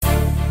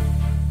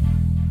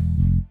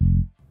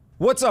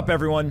What's up,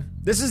 everyone?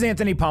 This is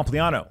Anthony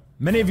Pompliano.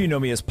 Many of you know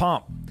me as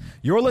Pomp.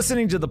 You're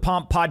listening to the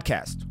Pomp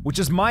Podcast, which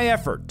is my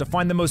effort to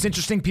find the most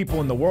interesting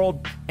people in the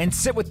world and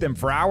sit with them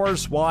for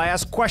hours while I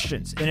ask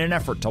questions in an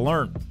effort to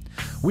learn.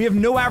 We have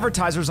no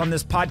advertisers on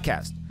this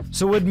podcast,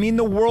 so it would mean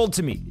the world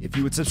to me if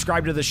you would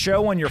subscribe to the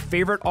show on your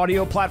favorite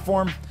audio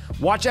platform,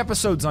 watch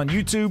episodes on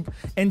YouTube,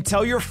 and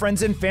tell your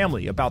friends and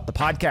family about the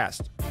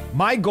podcast.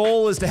 My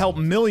goal is to help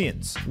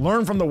millions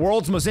learn from the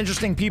world's most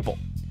interesting people.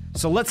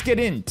 So let's get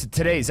into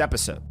today's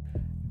episode.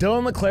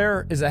 Dylan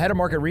LeClair is the head of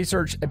market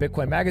research at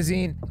Bitcoin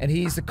Magazine, and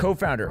he's the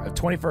co-founder of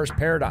 21st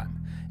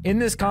Paradigm. In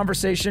this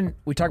conversation,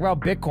 we talk about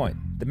Bitcoin,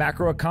 the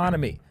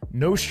macroeconomy,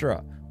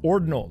 Nostr,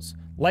 Ordinals,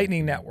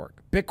 Lightning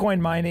Network, Bitcoin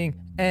mining,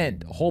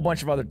 and a whole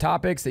bunch of other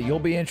topics that you'll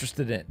be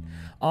interested in.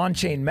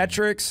 On-chain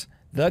metrics,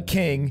 the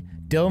king,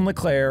 Dylan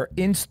LeClair,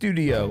 in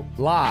studio,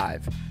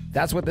 live.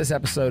 That's what this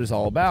episode is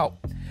all about.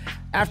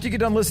 After you get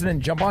done listening,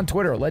 jump on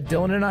Twitter. Let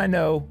Dylan and I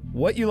know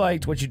what you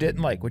liked, what you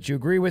didn't like, what you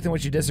agree with, and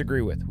what you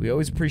disagree with. We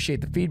always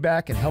appreciate the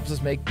feedback and helps us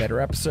make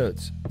better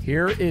episodes.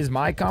 Here is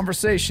my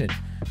conversation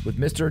with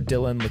Mr.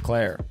 Dylan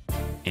LeClair.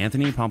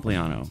 Anthony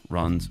Pompliano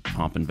runs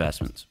Pomp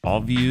Investments.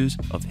 All views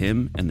of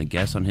him and the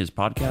guests on his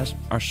podcast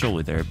are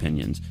solely their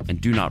opinions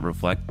and do not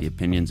reflect the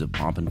opinions of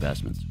Pomp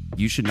Investments.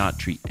 You should not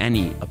treat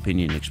any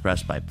opinion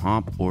expressed by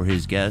Pomp or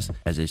his guests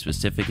as a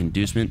specific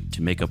inducement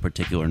to make a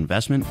particular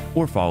investment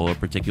or follow a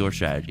particular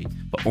strategy,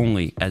 but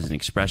only as an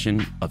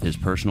expression of his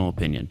personal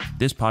opinion.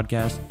 This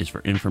podcast is for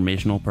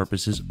informational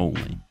purposes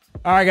only.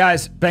 All right,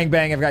 guys, bang,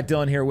 bang. I've got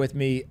Dylan here with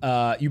me.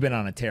 You've been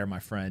on a tear, my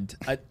friend.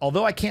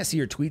 Although I can't see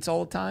your tweets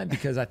all the time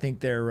because I think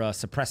they're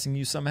suppressing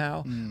you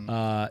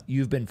somehow,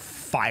 you've been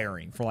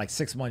firing for like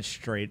 6 months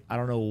straight. I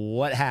don't know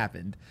what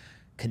happened.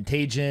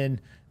 Contagion,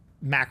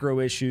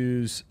 macro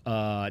issues,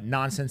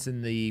 nonsense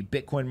in the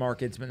Bitcoin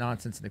markets, but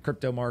nonsense in the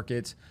crypto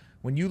markets.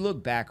 When you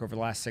look back over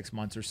the last 6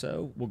 months or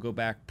so, we'll go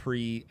back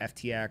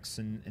pre-FTX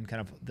and kind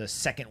of the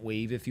second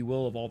wave, if you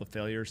will, of all the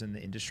failures in the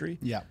industry.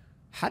 Yeah.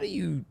 How do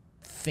you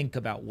think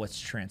about what's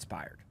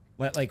transpired?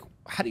 Like,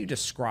 how do you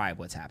describe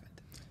what's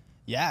happened?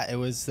 Yeah, it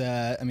was.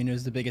 It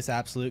was the biggest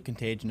absolute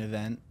contagion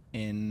event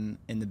in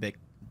the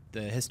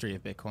history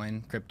of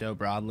Bitcoin, crypto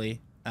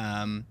broadly.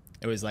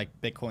 It was like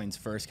Bitcoin's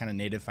first kind of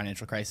native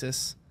financial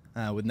crisis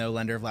with no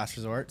lender of last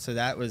resort. So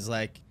that was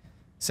like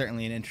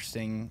certainly an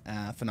interesting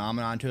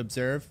phenomenon to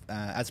observe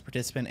as a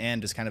participant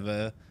and just kind of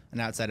an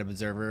outside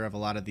observer of a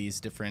lot of these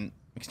different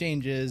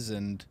exchanges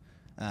and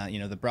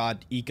the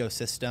broad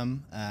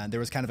ecosystem. There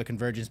was kind of a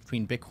convergence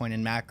between Bitcoin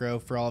and macro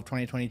for all of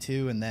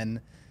 2022. And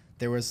then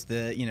there was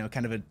the,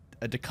 kind of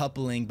a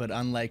decoupling, but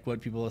unlike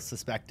what people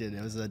suspected,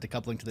 it was a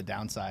decoupling to the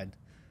downside.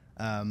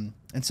 And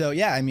so,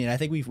 yeah, I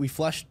think we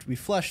flushed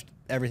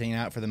everything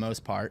out for the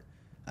most part.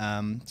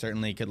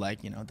 Certainly could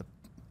the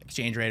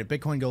exchange rate of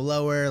Bitcoin go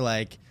lower.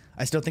 Like,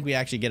 I still think we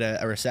actually get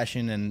a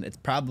recession. And it's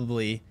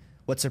probably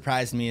what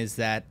surprised me is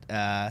that,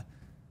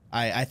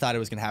 I thought it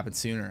was going to happen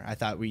sooner. I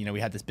thought we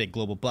had this big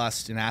global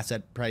bust in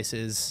asset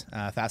prices,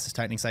 fastest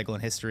tightening cycle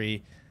in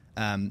history.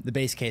 The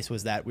base case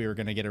was that we were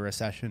going to get a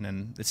recession,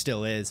 and it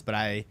still is. But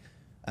I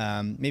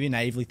maybe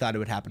naively thought it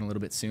would happen a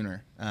little bit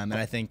sooner. And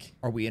I think,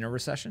 are we in a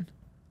recession?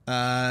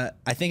 I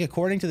think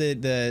according to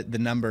the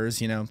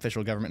numbers,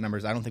 official government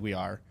numbers, I don't think we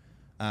are.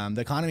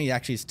 The economy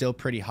actually is still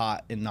pretty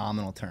hot in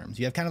nominal terms.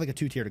 You have kind of like a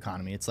two-tiered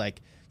economy. It's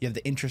like you have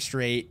the interest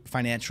rate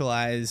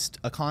financialized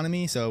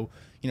economy. So,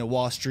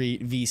 Wall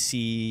Street,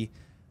 VC,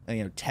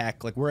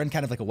 tech, like we're in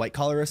kind of like a white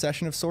collar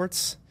recession of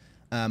sorts.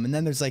 And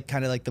then there's like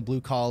kind of like the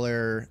blue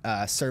collar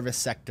service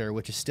sector,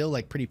 which is still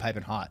like pretty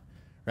piping hot,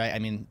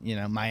 right?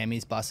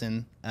 Miami's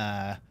bustling.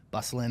 I'll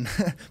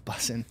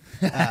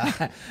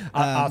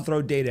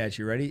throw data at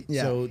you. Ready?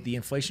 Yeah. So the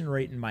inflation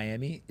rate in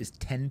Miami is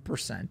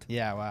 10%.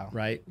 Yeah, wow.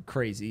 Right?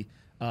 Crazy.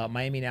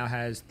 Miami now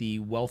has the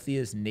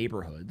wealthiest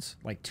neighborhoods,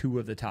 like 2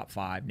 of the top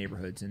 5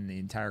 neighborhoods in the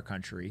entire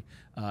country,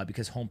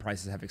 because home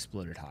prices have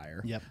exploded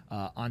higher. Yep.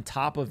 On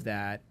top of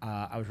that,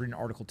 I was reading an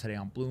article today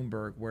on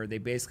Bloomberg where they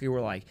basically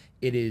were like,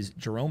 it is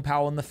Jerome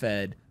Powell and the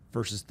Fed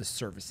versus the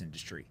service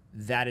industry.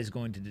 That is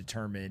going to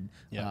determine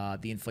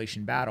the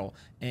inflation battle.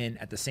 And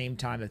at the same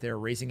time that they're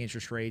raising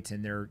interest rates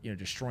and they're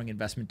destroying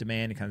investment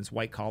demand and kind of this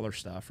white collar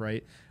stuff,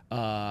 right?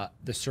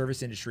 The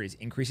service industry is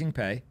increasing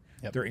pay.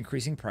 Yep. They're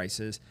increasing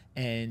prices,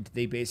 and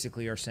they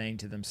basically are saying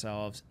to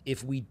themselves,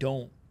 if we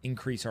don't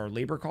increase our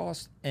labor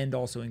costs and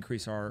also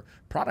increase our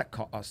product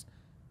costs,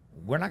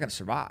 we're not going to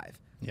survive.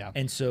 Yeah.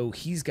 And so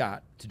he's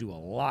got to do a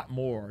lot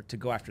more to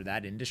go after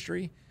that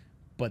industry,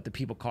 but the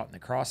people caught in the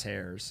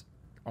crosshairs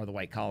are the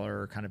white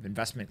collar kind of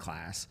investment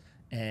class.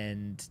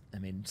 And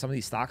some of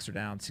these stocks are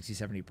down 60,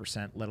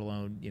 70%, let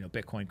alone,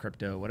 Bitcoin,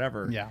 crypto,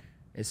 whatever. Yeah.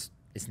 It's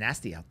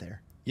nasty out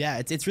there.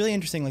 Yeah, it's really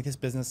interesting. Like, this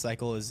business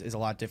cycle is a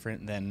lot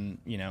different than,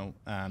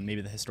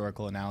 maybe the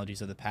historical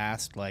analogies of the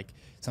past. Like,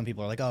 some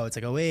people are like, oh, it's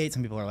like '08.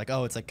 Some people are like,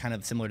 oh, it's like kind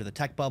of similar to the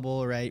tech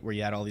bubble, right? Where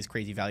you had all these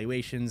crazy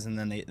valuations and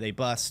then they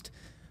bust.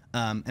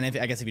 And I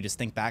guess if you just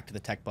think back to the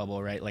tech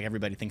bubble, right? Like,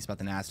 everybody thinks about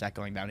the NASDAQ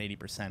going down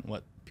 80%.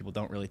 What people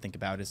don't really think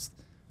about is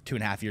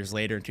 2.5 years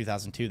later, in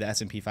 2002, the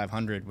S&P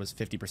 500 was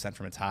 50%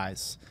 from its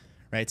highs,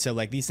 right? So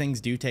like these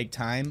things do take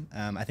time.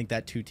 I think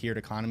that two-tiered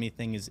economy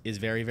thing is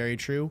very, very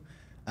true.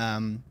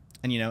 And,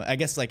 you know, I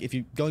guess like if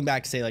you going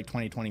back to say like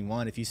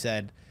 2021, if you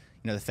said,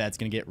 you know, the Fed's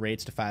going to get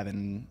rates to 5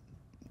 and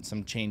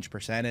some change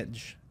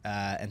percentage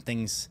and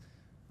things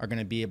are going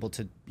to be able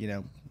to, you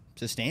know,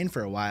 sustain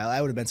for a while,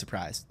 I would have been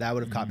surprised. That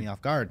would have caught me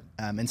off guard.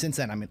 And since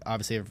then, I mean,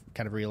 obviously I've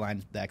kind of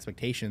realigned the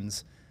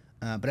expectations.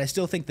 But I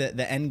still think that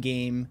the end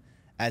game,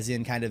 as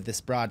in kind of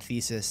this broad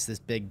thesis, this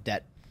big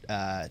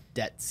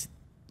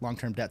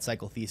long-term debt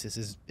cycle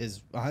thesis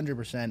is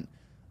 100%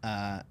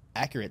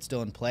 accurate,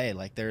 still in play.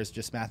 Like there's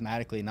just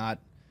mathematically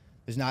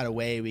there's not a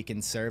way we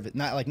can serve it.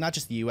 Not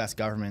just the U.S.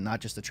 government, not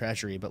just the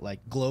Treasury, but like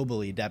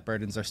globally, debt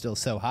burdens are still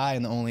so high,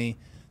 and the only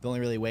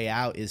really way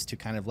out is to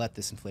kind of let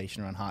this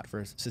inflation run hot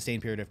for a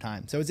sustained period of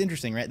time. So it's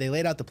interesting, right? They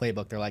laid out the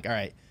playbook. They're like, all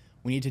right,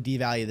 we need to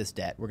devalue this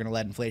debt. We're going to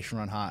let inflation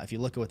run hot. If you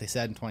look at what they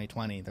said in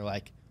 2020, they're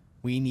like,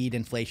 we need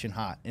inflation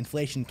hot.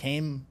 Inflation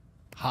came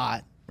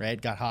hot, right?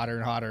 Got hotter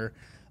and hotter.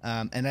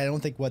 And I don't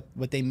think what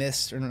they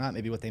missed, or not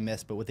maybe what they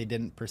missed, but what they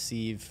didn't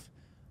perceive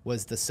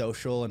was the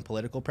social and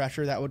political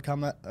pressure that would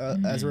come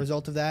as a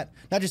result of that.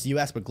 Not just the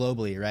U.S., but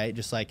globally, right?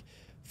 Just like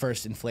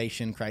first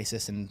inflation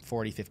crisis in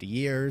 40, 50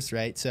 years,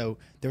 right? So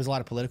there was a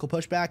lot of political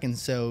pushback. And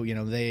so, you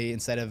know, they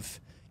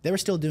were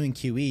still doing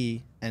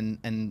QE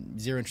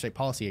and zero interest rate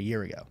policy a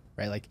year ago,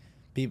 right? Like,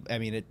 I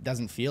mean, it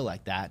doesn't feel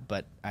like that,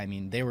 but I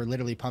mean, they were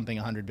literally pumping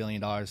 $100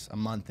 billion a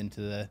month into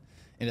the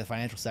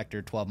financial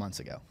sector 12 months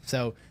ago.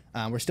 So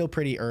we're still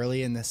pretty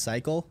early in this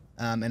cycle,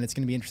 and it's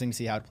going to be interesting to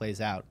see how it plays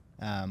out.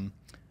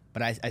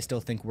 But I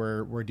still think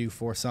we're due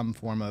for some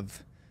form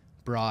of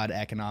broad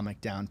economic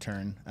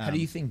downturn. How do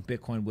you think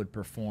Bitcoin would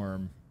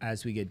perform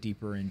as we get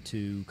deeper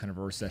into kind of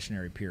a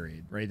recessionary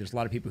period, right? There's a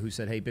lot of people who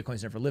said, hey,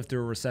 Bitcoin's never lived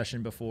through a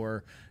recession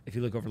before. If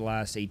you look over the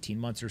last 18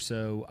 months or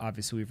so,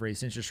 obviously we've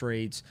raised interest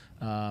rates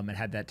and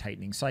had that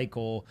tightening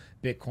cycle.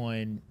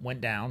 Bitcoin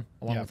went down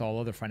along with all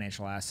other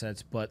financial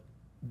assets, but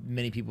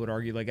many people would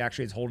argue like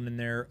actually it's holding in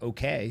there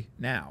okay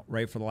now,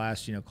 right? For the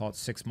last, you know, call it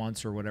 6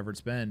 months or whatever it's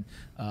been,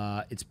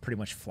 it's pretty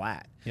much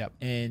flat. Yep.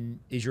 And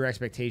is your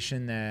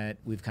expectation that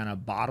we've kind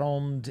of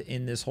bottomed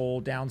in this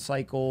whole down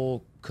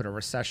cycle? Could a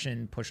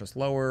recession push us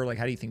lower? Like,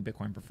 how do you think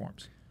Bitcoin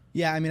performs?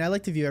 Yeah, I mean, I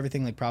like to view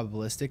everything like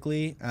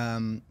probabilistically.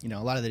 You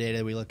know, a lot of the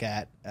data we look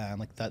at,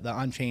 like the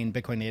on-chain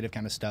Bitcoin native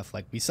kind of stuff,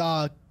 like we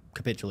saw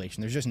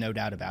capitulation. There's just no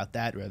doubt about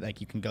that. Where like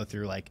you can go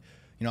through like,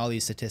 you know, all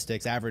these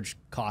statistics, average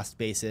cost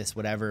basis,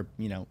 whatever,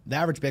 you know, the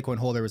average Bitcoin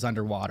holder was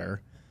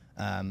underwater,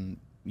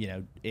 you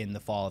know, in the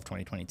fall of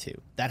 2022.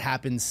 That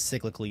happens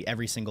cyclically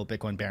every single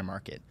Bitcoin bear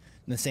market.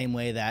 In the same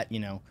way that, you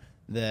know,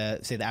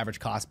 the average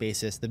cost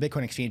basis, the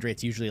Bitcoin exchange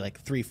rate's usually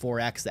like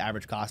 3-4x the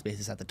average cost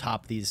basis at the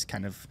top of these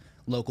kind of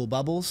local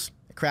bubbles.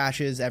 It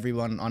crashes,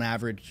 everyone on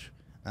average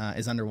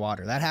is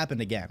underwater. That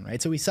happened again,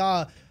 right? So we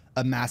saw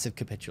a massive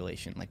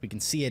capitulation. Like we can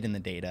see it in the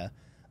data.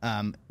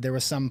 There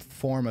was some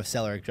form of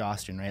seller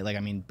exhaustion, right? Like,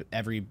 I mean,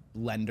 every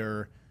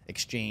lender,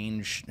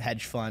 exchange,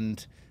 hedge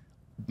fund,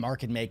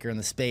 market maker in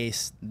the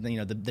space, you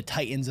know, the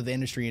titans of the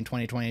industry in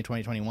 2020 and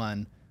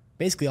 2021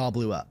 basically all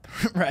blew up,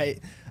 right?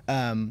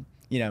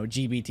 You know,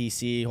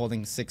 GBTC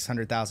holding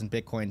 600,000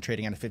 Bitcoin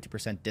trading at a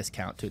 50%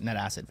 discount to net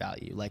asset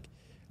value.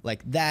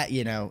 Like that,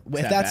 you know,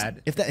 is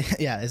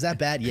that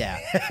bad? Yeah.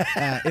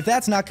 If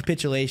that's not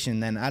capitulation,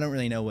 then I don't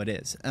really know what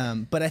is.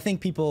 But I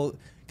think people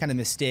kind of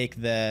mistake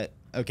that,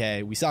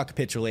 okay, we saw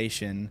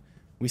capitulation,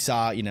 we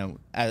saw, you know,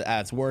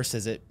 as worse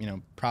as it, you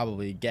know,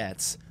 probably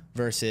gets,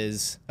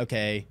 versus,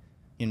 okay,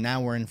 you know,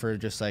 now we're in for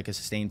just like a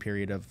sustained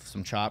period of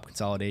some chop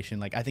consolidation.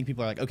 Like, I think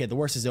people are like, okay, the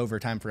worst is over,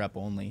 time for up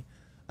only.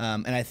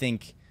 And I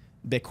think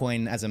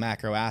Bitcoin as a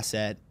macro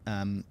asset,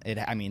 it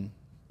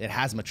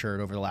has matured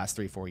over the last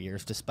 3-4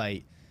 years,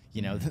 despite,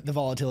 you know, the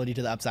volatility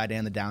to the upside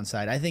and the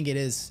downside. I think it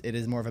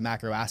is more of a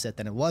macro asset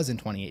than it was in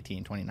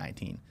 2018,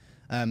 2019.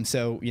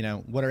 So, you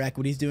know, what are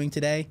equities doing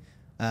today?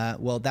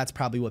 Well, that's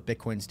probably what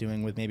Bitcoin's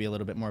doing with maybe a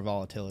little bit more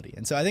volatility.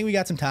 And so I think we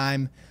got some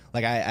time.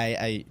 Like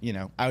I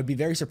would be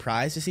very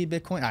surprised to see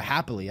Bitcoin.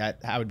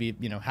 I would be,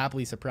 you know,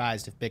 happily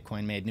surprised if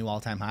Bitcoin made new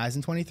all-time highs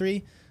in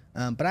 23.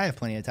 But I have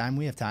plenty of time.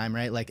 We have time,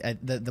 right? Like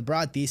the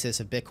broad thesis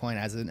of Bitcoin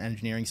as an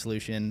engineering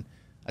solution,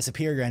 a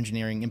superior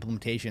engineering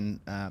implementation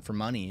for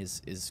money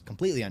is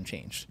completely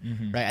unchanged,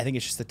 right? I think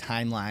it's just the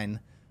timeline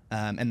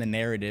and the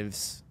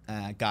narratives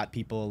got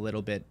people a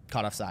little bit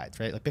caught off sides,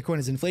 right? Like Bitcoin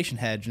is an inflation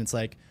hedge, and it's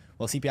like,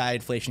 well, CPI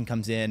inflation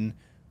comes in,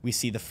 we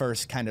see the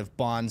first kind of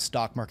bond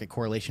stock market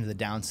correlation to the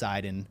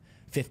downside in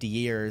 50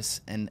 years,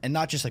 and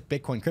not just like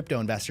Bitcoin crypto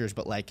investors,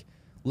 but like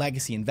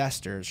legacy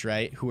investors,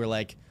 right? Who are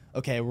like,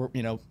 okay,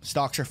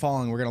 stocks are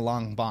falling, we're gonna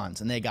long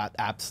bonds, and they got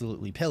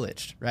absolutely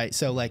pillaged, right?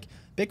 So like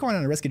Bitcoin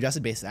on a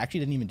risk-adjusted basis actually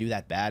didn't even do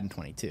that bad in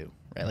 22,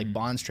 right? Like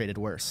bonds traded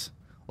worse,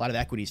 a lot of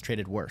equities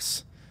traded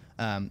worse,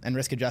 and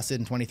risk-adjusted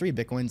in 23,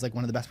 Bitcoin's like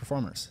one of the best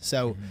performers.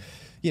 So,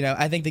 you know,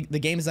 I think the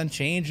game is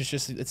unchanged. It's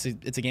just it's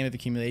a game of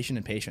accumulation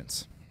and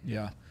patience.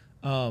 Yeah.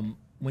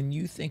 When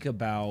you think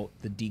about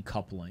the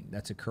decoupling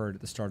that's occurred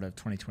at the start of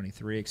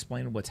 2023,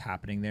 explain what's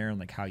happening there and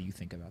like how you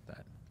think about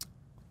that.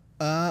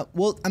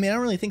 Well, I mean, I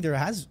don't really think there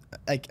has,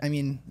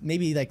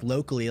 maybe like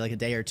locally, like a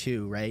day or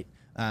two, right?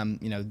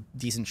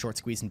 Decent short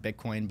squeeze in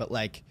Bitcoin, but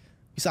like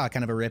we saw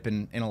kind of a rip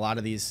in a lot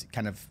of these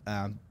kind of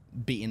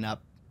beaten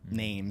up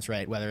names,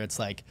 right? Whether it's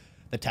like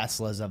the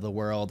Teslas of the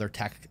world or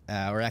tech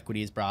or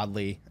equities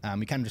broadly.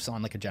 We kind of just saw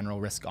on like a general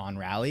risk on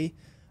rally.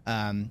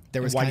 Why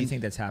do you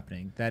think that's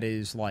happening? That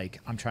is like,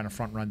 I'm trying to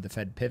front run the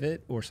Fed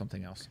pivot or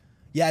something else?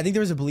 Yeah, I think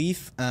there was a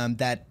belief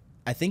that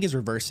I think is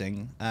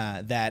reversing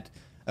that,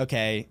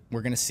 okay,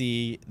 we're going to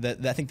see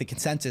that. I think the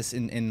consensus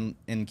in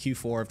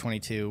Q4 of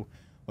 22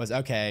 was,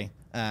 okay,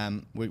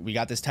 we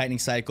got this tightening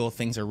cycle.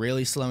 Things are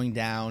really slowing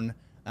down.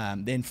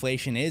 The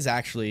inflation is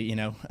actually,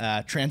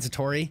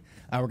 transitory.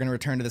 We're going to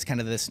return to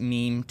this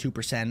meme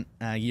 2%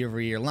 year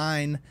over year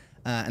line.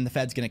 And the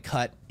Fed's going to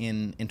cut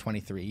in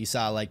 23. You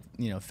saw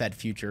Fed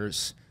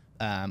futures,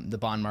 the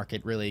bond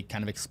market really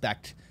kind of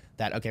expect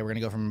that, okay, we're going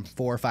to go from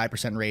 4 or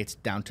 5% rates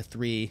down to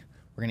 3.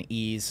 We're going to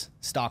ease.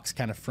 Stocks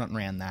kind of front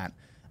ran that.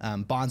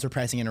 Bonds were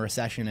pricing in a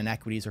recession, and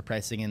equities were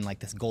pricing in like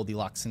this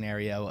Goldilocks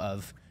scenario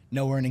of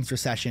no earnings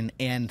recession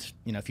and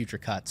future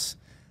cuts.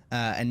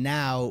 And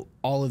now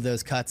all of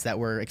those cuts that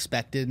were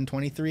expected in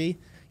 23,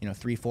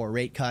 3-4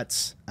 rate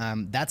cuts,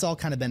 that's all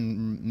kind of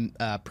been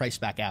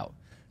priced back out.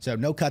 So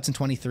no cuts in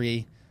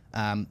 23.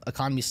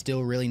 Economy's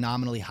still really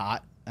nominally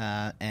hot,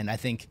 and I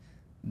think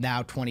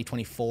now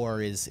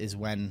 2024 is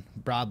when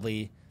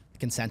broadly the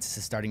consensus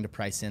is starting to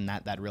price in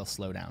that real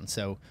slowdown.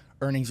 So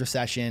earnings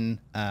recession,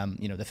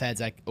 the Fed's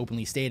like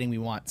openly stating we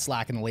want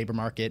slack in the labor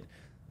market.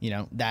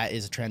 That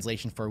is a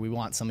translation for we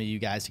want some of you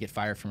guys to get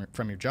fired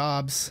from your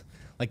jobs.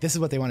 Like this is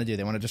what they want to do.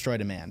 They want to destroy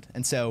demand.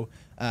 And so,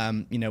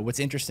 what's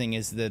interesting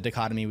is the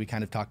dichotomy we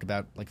kind of talked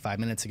about like 5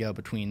 minutes ago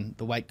between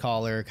the white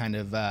collar kind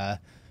of,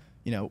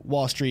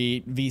 Wall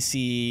Street,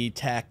 VC,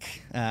 tech,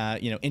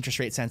 interest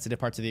rate sensitive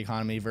parts of the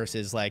economy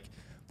versus like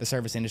the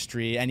service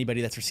industry,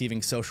 anybody that's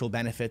receiving social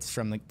benefits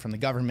from the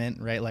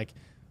government, right? Like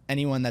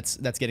anyone that's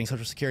getting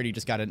Social Security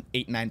just got an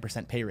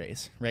 8-9% pay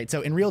raise, right?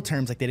 So in real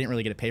terms, like they didn't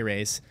really get a pay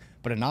raise,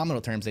 but in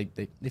nominal terms, they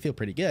feel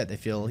pretty good. They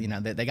feel,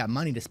 they got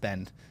money to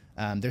spend.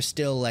 There's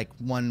still like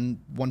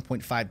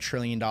 $1.5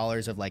 trillion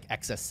of like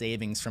excess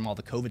savings from all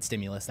the COVID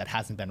stimulus that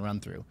hasn't been run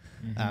through.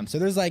 So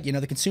there's like,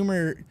 the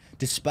consumer,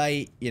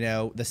 despite,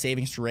 the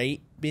savings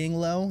rate being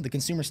low, the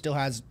consumer still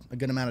has a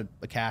good amount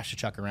of cash to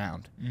chuck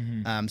around.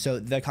 So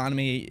the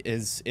economy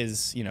is,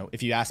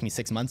 if you asked me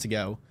 6 months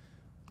ago,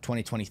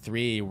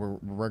 2023,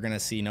 we're going to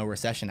see no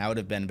recession, I would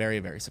have been very,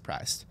 very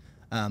surprised.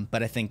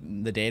 But I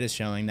think the data is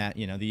showing that,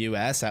 the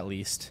U.S. at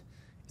least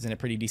is in a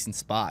pretty decent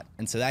spot.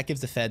 And so that gives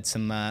the Fed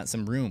some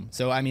room.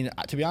 So, I mean,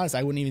 to be honest,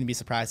 I wouldn't even be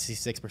surprised to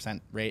see 6%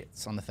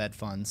 rates on the Fed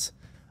funds.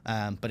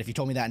 But if you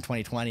told me that in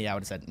 2020, I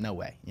would have said, no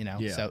way,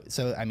 Yeah.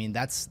 So I mean,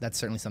 that's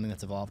certainly something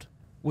that's evolved.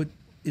 What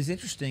is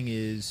interesting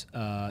is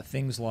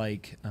things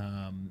like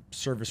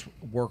service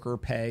worker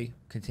pay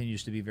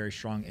continues to be very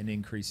strong and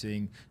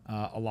increasing.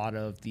 A lot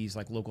of these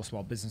like local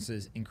small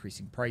businesses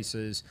increasing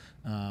prices.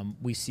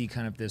 We see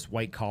kind of this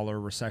white collar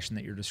recession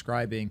that you're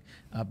describing.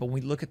 But when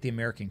we look at the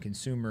American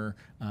consumer,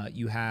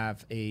 you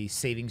have a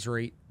savings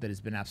rate that has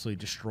been absolutely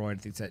destroyed.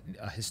 I think it's at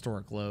a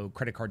historic low.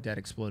 Credit card debt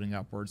exploding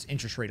upwards.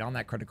 Interest rate on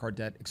that credit card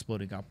debt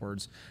exploding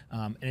upwards.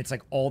 And it's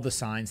like all the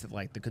signs that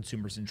like the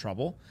consumer's in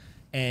trouble.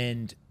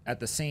 And at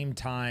the same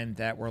time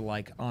that we're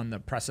like on the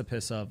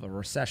precipice of a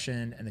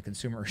recession and the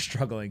consumer is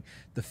struggling,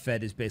 the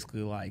Fed is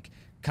basically like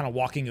kind of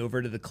walking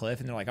over to the cliff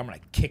and they're like, I'm going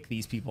to kick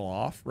these people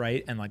off,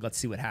 right? And like, let's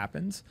see what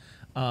happens.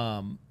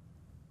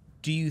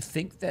 Do you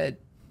think that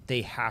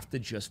they have to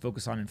just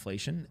focus on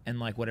inflation and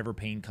like whatever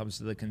pain comes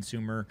to the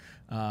consumer,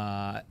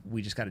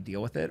 we just got to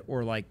deal with it?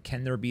 Or like,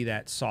 can there be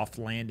that soft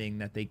landing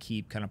that they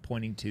keep kind of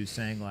pointing to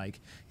saying like,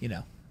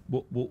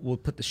 We'll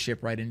put the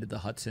ship right into the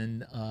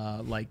Hudson,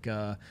 like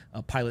a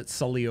pilot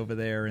Sully over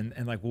there,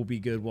 and like we'll be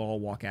good. We'll all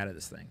walk out of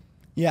this thing.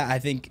 Yeah, I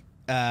think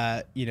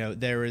there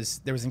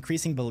was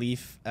increasing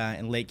belief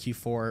in late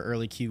Q4,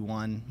 early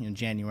Q1,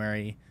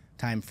 January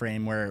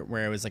timeframe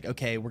where it was like,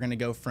 okay, we're gonna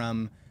go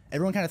from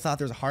everyone kind of thought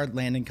there was a hard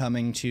landing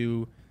coming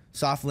to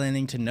soft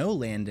landing to no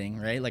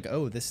landing, right? Like,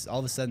 oh, this all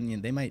of a sudden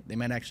they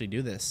might actually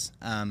do this.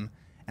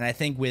 And I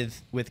think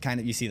with kind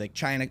of, you see like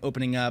China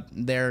opening up,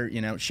 they're,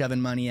 shoving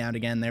money out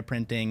again, they're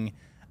printing,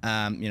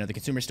 the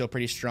consumer's still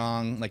pretty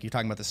strong. Like you're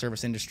talking about the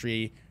service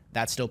industry,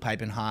 that's still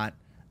piping hot.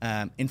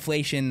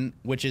 Inflation,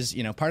 which is,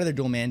 part of their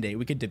dual mandate,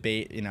 we could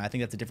debate, I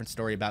think that's a different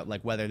story about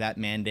like whether that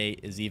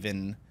mandate is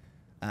even,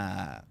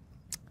 not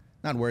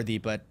worthy,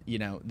 but,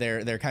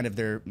 they're kind of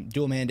their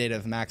dual mandate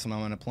of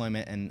maximum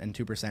unemployment and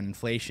 2%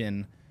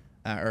 inflation.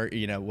 Or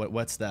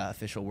what's the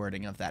official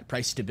wording of that?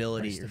 Price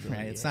stability,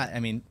 right? It's not. I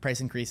mean, price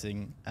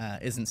increasing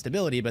isn't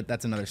stability, but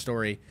that's another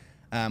story.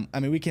 I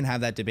mean, we can have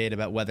that debate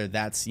about whether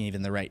that's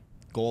even the right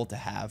goal to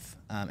have.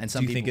 And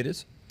some do you think it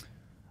is?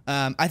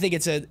 I think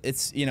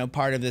it's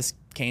part of this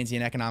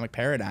Keynesian economic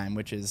paradigm,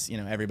 which is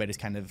everybody's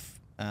kind of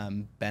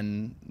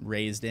been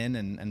raised in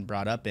and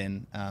brought up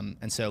in,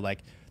 and so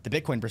like the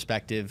Bitcoin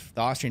perspective,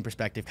 the Austrian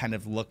perspective, kind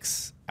of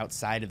looks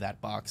outside of that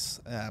box,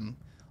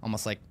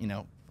 almost like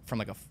from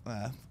like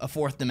a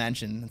fourth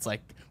dimension. It's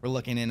like we're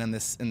looking in on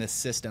this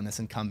system, this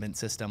incumbent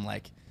system,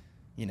 like,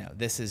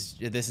 this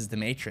is the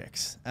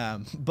Matrix.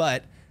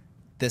 But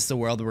this is the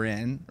world we're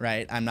in,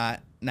 right? I'm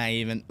not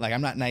naive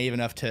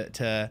enough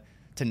to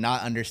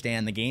not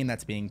understand the game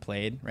that's being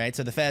played, right?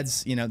 So the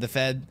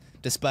Fed,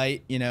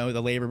 despite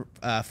the labor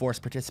force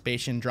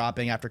participation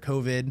dropping after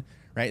COVID,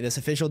 right? This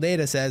official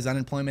data says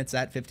unemployment's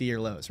at 50-year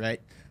lows,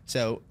 right?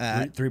 So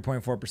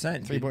 3.4%.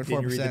 3.4%. Did you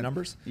read the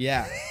numbers?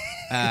 Yeah.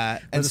 And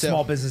the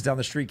small business down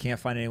the street can't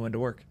find anyone to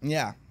work.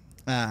 Yeah.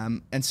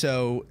 And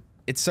so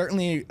it's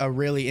certainly a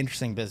really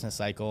interesting business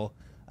cycle.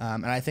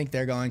 And I think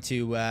they're going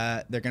to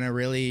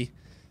really,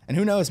 and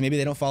who knows, maybe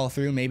they don't follow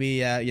through.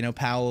 Maybe,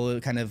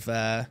 Powell kind of,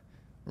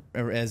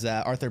 as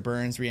Arthur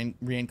Burns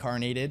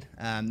reincarnated,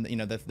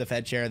 the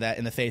Fed chair that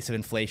in the face of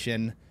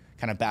inflation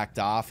kind of backed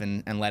off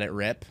and let it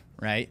rip,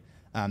 right?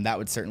 That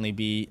would certainly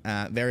be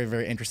very,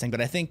 very interesting.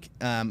 But I think,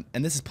 and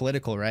this is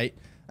political, right?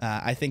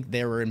 I think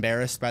they were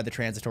embarrassed by the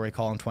transitory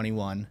call in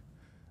 21.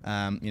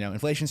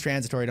 Inflation's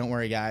transitory. Don't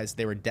worry, guys.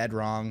 They were dead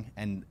wrong,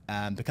 and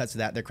because of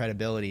that, their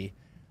credibility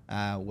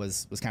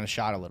was kind of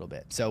shot a little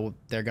bit. So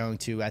they're going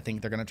to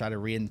try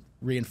to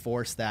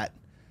reinforce that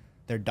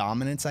their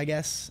dominance, I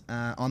guess,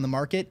 on the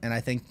market, and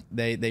I think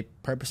they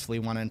purposefully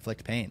want to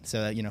inflict pain.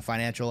 So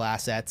financial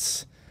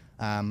assets.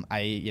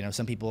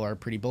 Some people are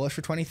pretty bullish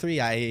for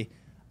 23.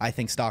 I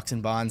think stocks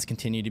and bonds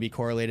continue to be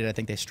correlated. I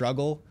think they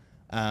struggle.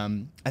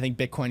 I think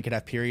Bitcoin could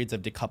have periods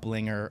of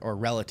decoupling or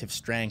relative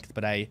strength,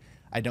 but I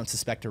don't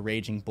suspect a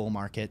raging bull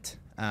market,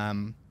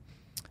 at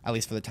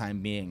least for the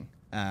time being.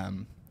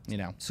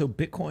 So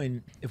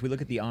Bitcoin, if we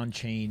look at the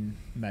on-chain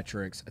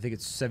metrics, I think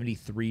it's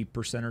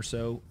 73% or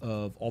so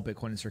of all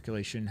Bitcoin in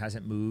circulation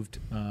hasn't moved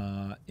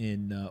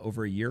in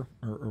over a year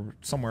or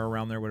somewhere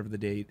around there, whatever the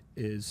date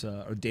is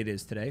or data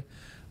is today.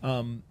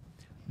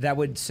 That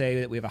would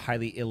say that we have a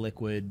highly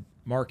illiquid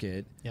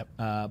market. Yep.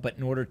 But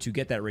in order to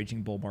get that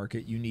raging bull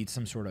market, you need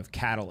some sort of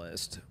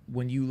catalyst.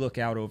 When you look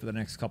out over the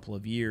next couple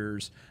of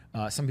years,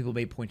 some people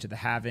may point to the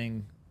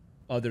halving.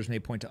 Others may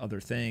point to other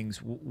things.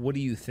 What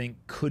do you think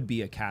could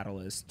be a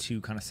catalyst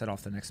to kind of set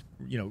off the next,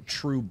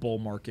 true bull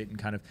market and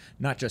kind of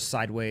not just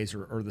sideways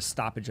or the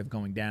stoppage of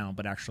going down,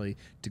 but actually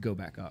to go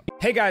back up?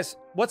 Hey guys,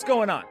 what's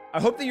going on?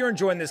 I hope that you're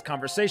enjoying this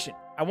conversation.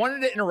 I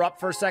wanted to interrupt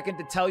for a second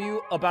to tell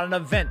you about an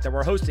event that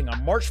we're hosting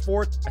on March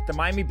 4th at the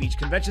Miami Beach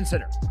Convention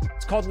Center.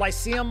 It's called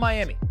Lyceum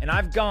Miami, and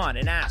I've gone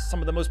and asked some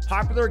of the most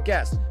popular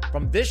guests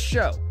from this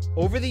show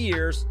over the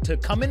years to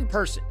come in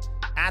person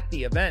at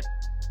the event.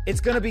 It's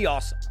going to be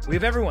awesome. We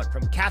have everyone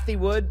from Kathy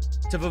Wood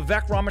to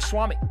Vivek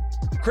Ramaswamy,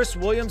 Chris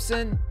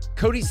Williamson,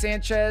 Cody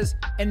Sanchez,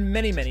 and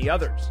many, many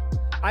others.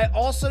 I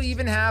also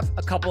even have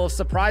a couple of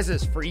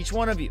surprises for each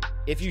one of you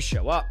if you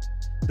show up.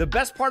 The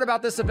best part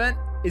about this event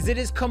is it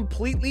is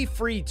completely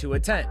free to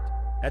attend.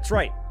 That's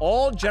right,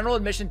 all general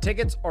admission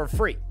tickets are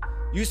free.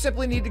 You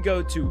simply need to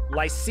go to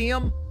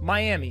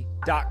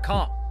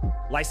lyceummiami.com.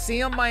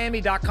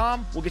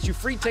 Lyceummiami.com will get you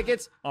free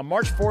tickets on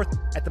March 4th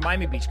at the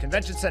Miami Beach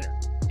Convention Center.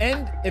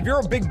 And if you're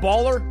a big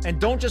baller and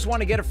don't just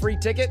want to get a free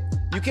ticket,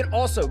 you can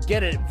also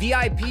get a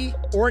VIP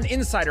or an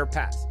insider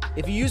pass.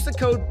 If you use the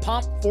code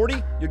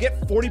POMP40, you'll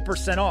get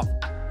 40% off.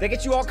 They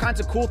get you all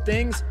kinds of cool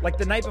things, like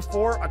the night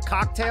before, a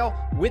cocktail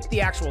with the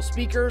actual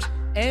speakers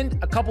and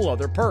a couple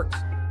other perks.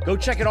 Go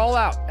check it all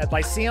out at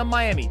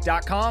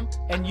lyceummiami.com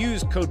and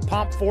use code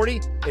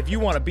POMP40 if you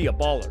want to be a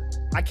baller.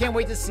 I can't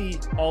wait to see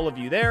all of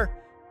you there.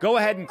 Go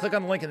ahead and click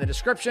on the link in the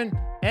description,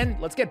 and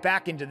let's get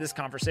back into this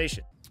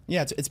conversation.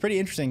 Yeah, it's pretty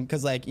interesting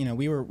because,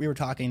 we were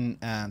talking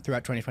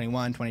throughout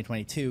 2021,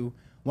 2022.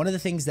 One of the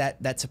things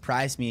that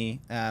surprised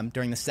me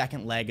during the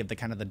second leg of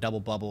the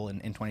double bubble in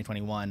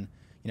 2021,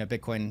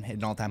 Bitcoin hit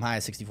an all-time high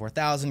of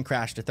 64,000,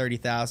 crashed to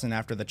 30,000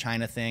 after the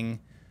China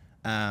thing,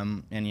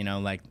 and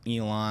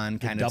Elon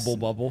kind of double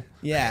bubble.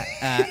 Yeah,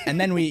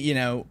 and then we,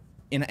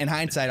 in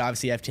hindsight,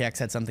 obviously FTX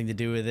had something to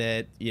do with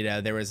it.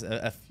 There was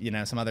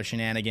some other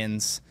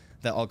shenanigans.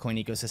 The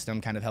altcoin ecosystem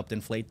kind of helped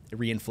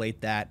reinflate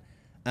that.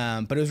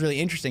 But it was really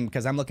interesting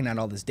because I'm looking at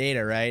all this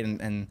data, right?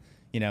 And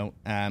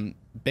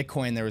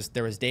Bitcoin,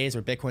 there was days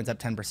where Bitcoin's up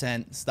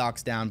 10%,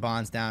 stocks down,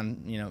 bonds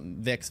down,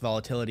 VIX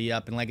volatility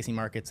up in legacy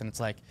markets. And it's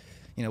like,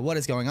 what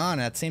is going on?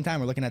 And at the same time,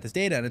 we're looking at this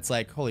data and it's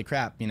like, holy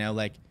crap,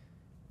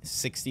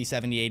 60,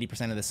 70,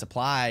 80% of the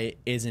supply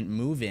isn't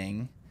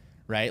moving,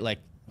 right? Like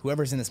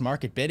whoever's in this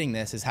market bidding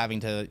this is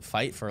having to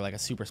fight for like a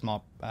super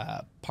small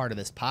part of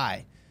this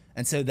pie.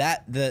 And so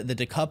that the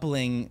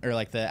decoupling, or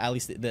at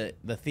least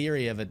the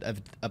theory of a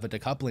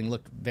decoupling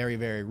looked very,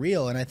 very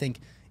real. And I think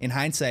in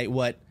hindsight,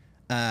 what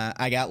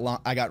I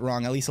got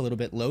wrong, at least a little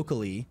bit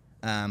locally,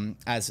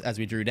 as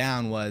we drew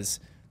down,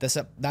 was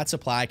that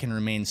supply can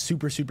remain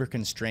super, super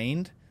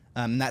constrained.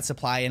 That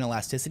supply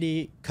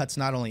inelasticity cuts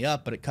not only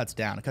up, but it cuts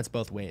down. It cuts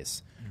both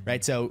ways,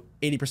 right? So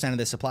 80% of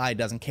the supply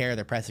doesn't care.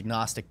 They're price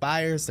agnostic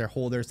buyers. They're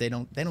holders. They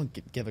don't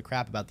give a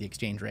crap about the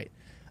exchange rate.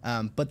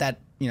 But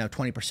that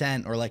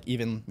 20%, or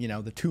even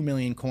the 2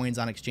 million coins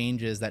on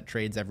exchanges that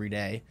trades every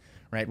day,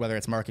 right? Whether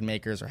it's market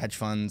makers or hedge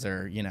funds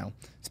or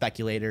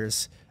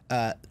speculators,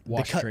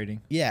 Wash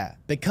trading. Yeah,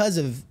 because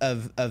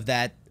of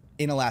that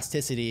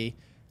inelasticity.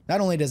 Not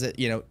only does it,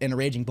 in a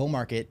raging bull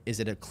market, is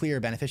it a clear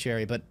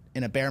beneficiary, but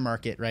in a bear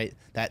market, right,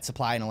 that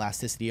supply and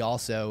elasticity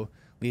also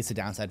leads to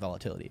downside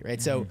volatility, right?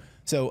 Mm-hmm.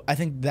 So I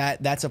think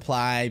that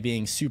supply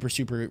being super,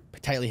 super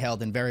tightly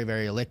held and very,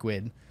 very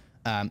liquid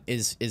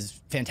is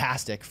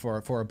fantastic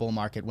for a bull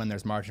market when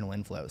there's marginal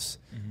inflows.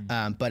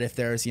 Mm-hmm. But if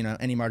there's,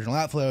 any marginal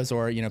outflows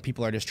or,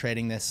 people are just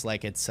trading this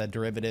like it's a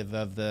derivative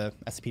of the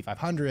S&P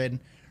 500,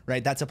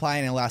 right, that supply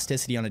and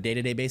elasticity on a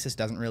day-to-day basis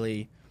doesn't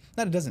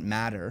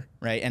matter,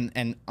 right?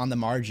 And on the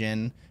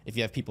margin, if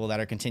you have people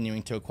that are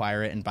continuing to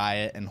acquire it and buy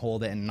it and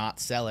hold it and not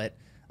sell it,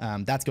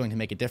 that's going to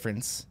make a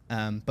difference.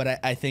 But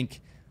I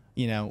think,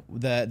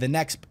 the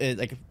next,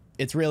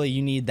 it's really,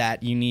 you need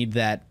that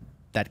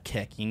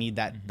kick, you need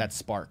that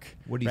spark.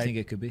 What do you think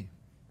it could be?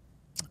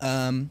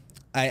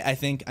 I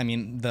think,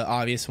 the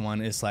obvious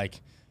one is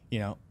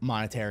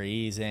monetary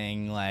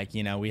easing,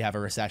 we have a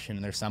recession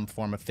and there's some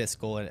form of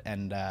fiscal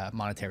and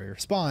monetary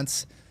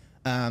response.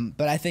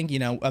 But I think,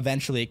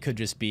 eventually it could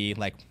just be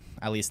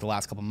at least the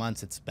last couple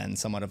months, it's been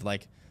somewhat of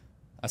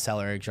a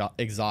seller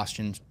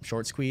exhaustion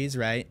short squeeze,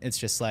 right? It's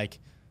just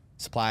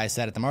supply is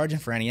set at the margin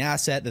for any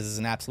asset. This is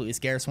an absolutely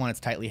scarce one. It's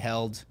tightly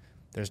held.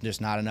 There's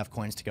just not enough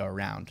coins to go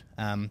around.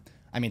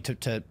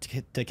 To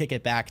kick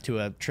it back to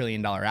 $1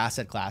 trillion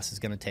asset class is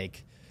going to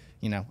take,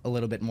 a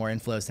little bit more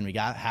inflows than we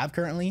have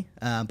currently.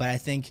 But I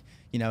think,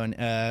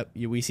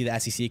 we see the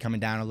SEC coming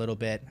down a little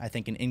bit. I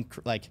think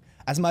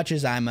as much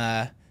as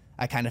I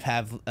kind of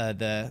have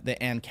the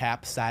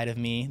ANCAP side of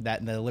me,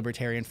 that the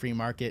libertarian free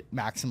market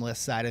maximalist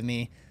side of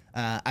me.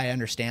 I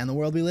understand the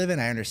world we live in.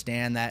 I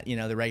understand that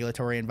the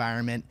regulatory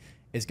environment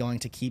is going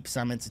to keep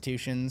some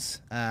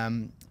institutions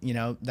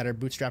that are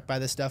bootstrapped by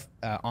this stuff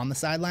on the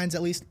sidelines,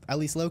 at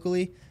least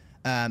locally.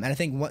 And I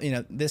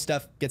think this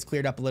stuff gets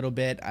cleared up a little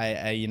bit.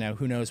 I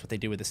who knows what they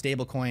do with the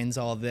stable coins,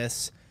 all of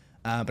this.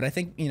 But I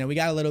think we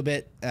got a little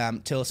bit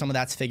till some of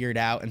that's figured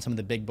out, and some of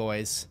the big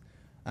boys.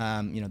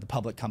 The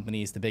public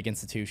companies, the big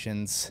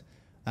institutions,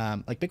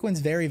 Bitcoin's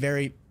very,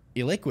 very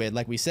illiquid,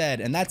 like we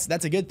said, and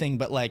that's a good thing.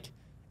 But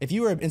if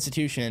you were an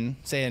institution,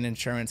 say an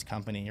insurance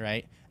company,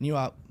 right, and you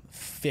want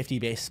 50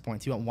 basis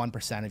points, you want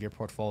 1% of your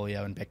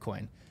portfolio in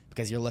Bitcoin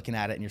because you're looking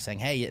at it and you're saying,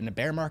 hey, in a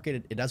bear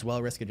market, it does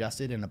well risk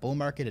adjusted. In a bull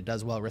market, it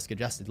does well risk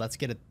adjusted. Let's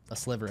get a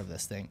sliver of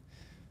this thing.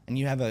 And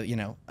you have a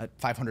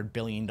 $500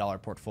 billion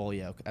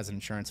portfolio as an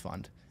insurance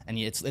fund, and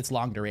it's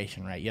long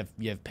duration, right? You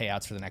have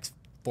payouts for the next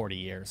 40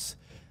 years.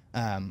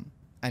 Try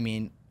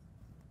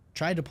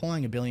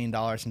deploying $1 billion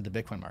into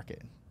the Bitcoin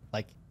market.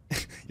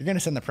 You're going to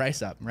send the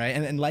price up, right?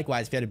 And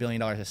likewise, if you had $1 billion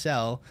to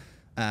sell,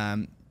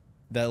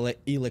 the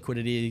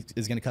illiquidity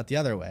is going to cut the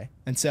other way.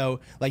 And so,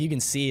 you can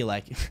see,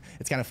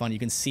 it's kind of fun. You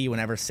can see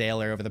whenever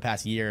Sailor over the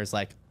past years,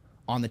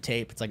 on the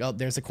tape, it's oh,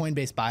 there's a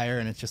Coinbase buyer,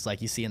 and it's just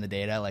you see in the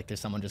data, there's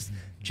someone just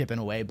chipping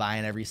away,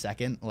 buying every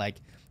second.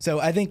 So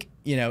I think,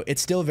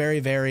 it's still very,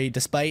 very,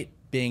 despite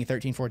being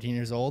 13, 14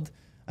 years old,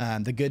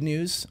 the good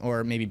news,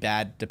 or maybe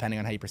bad, depending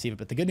on how you perceive it,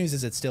 but the good news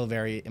is it's still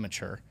very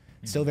immature.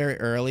 It's still very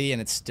early, and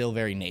it's still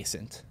very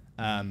nascent.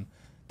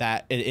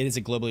 That it is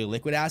a globally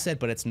liquid asset,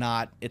 but it's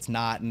not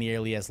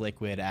nearly as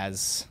liquid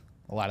as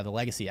a lot of the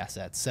legacy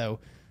assets. So,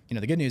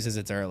 the good news is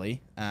it's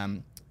early.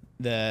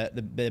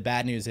 The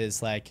bad news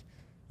is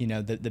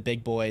the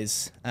big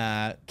boys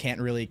can't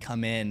really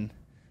come in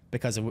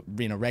because of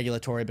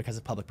regulatory, because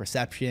of public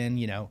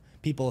perception.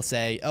 People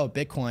say, oh,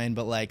 Bitcoin,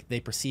 but they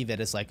perceive it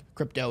as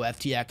crypto,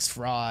 FTX,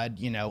 fraud.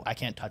 I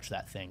can't touch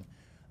that thing.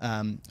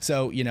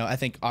 So I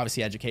think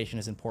obviously education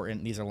is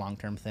important. These are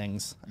long-term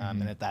things,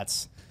 and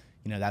that's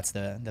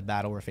the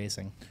battle we're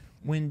facing.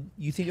 When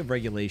you think of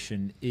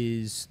regulation,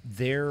 is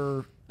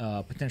there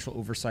potential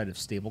oversight of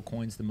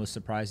stablecoins the most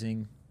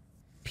surprising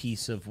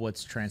piece of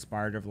what's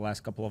transpired over the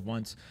last couple of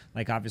months?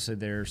 Obviously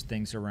there's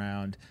things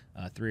around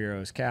Three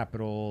Arrows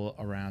Capital,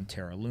 around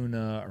Terra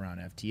Luna, around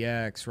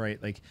FTX,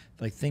 right? Like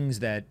things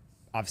that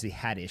obviously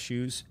had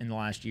issues in the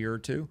last year or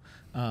two.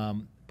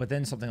 But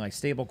then something like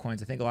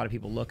stablecoins, I think a lot of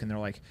people look and they're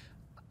like,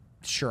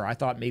 sure, I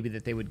thought maybe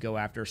that they would go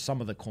after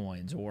some of the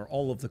coins or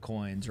all of the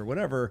coins or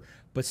whatever,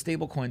 but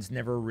stablecoins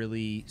never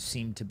really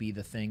seemed to be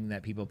the thing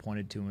that people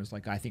pointed to and was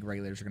I think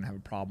regulators are going to have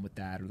a problem with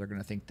that, or they're going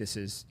to think this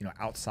is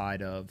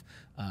outside of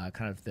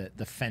kind of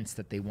the fence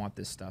that they want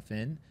this stuff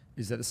in.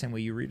 Is that the same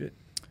way you read it?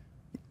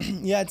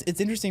 Yeah,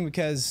 it's interesting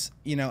because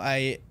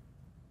I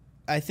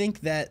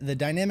think that the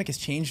dynamic has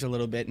changed a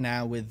little bit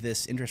now with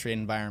this interest rate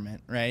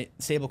environment, right?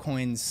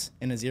 Stablecoins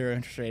in a zero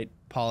interest rate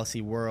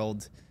policy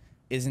world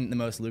isn't the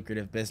most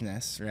lucrative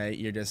business, right?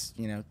 You're just,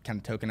 kind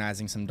of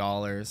tokenizing some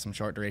dollars, some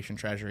short duration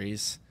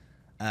treasuries.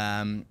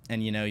 And,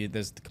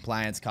 there's the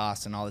compliance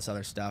costs and all this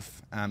other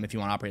stuff. If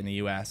you want to operate in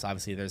the US,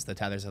 obviously there's the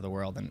Tethers of the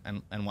world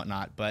and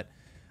whatnot. But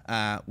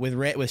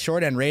with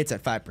short end rates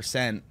at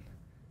 5%,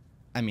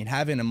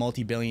 having a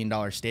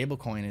multi-billion-dollar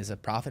stablecoin is a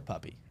profit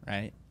puppy,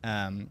 right?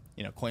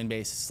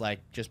 Coinbase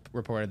just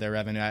reported their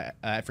revenue.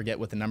 I forget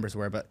what the numbers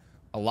were, but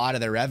a lot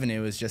of their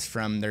revenue is just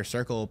from their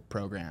Circle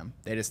program.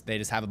 They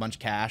just have a bunch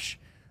of cash.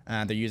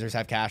 Their users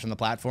have cash on the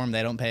platform.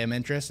 They don't pay them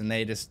interest, and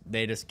they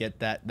just get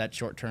that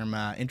short-term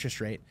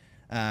interest rate.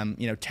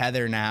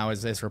 Tether now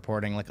is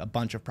reporting like a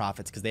bunch of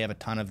profits because they have a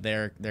ton of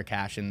their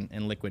cash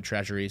in liquid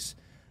treasuries.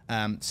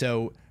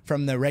 So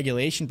from the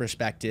regulation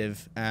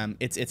perspective,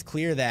 it's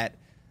clear that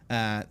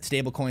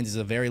stablecoins is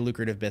a very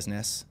lucrative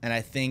business, and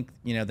I think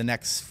the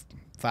next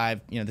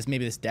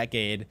this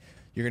decade,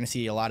 you're going to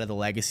see a lot of the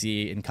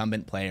legacy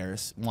incumbent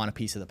players want a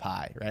piece of the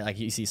pie, right? Like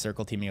you see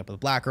Circle teaming up with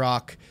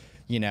BlackRock.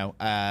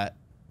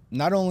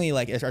 Not only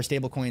like are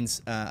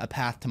stablecoins a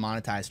path to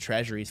monetize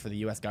treasuries for the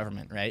U.S.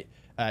 government, right?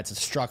 It's a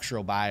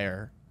structural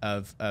buyer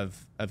of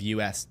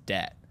U.S.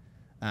 debt,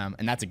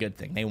 and that's a good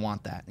thing. They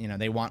want that.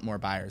 They want more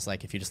buyers.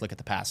 Like if you just look at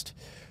the past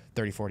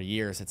 30, 40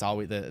 years, it's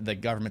always the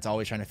government's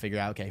always trying to figure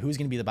out, okay, who's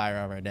going to be the buyer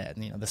of our debt?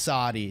 The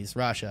Saudis,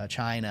 Russia,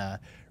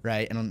 China,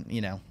 right? And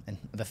and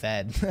the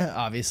Fed,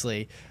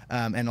 obviously.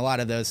 And a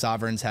lot of those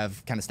sovereigns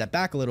have kind of stepped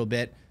back a little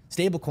bit.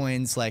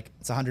 Stablecoins, like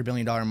it's a $100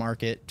 billion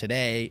market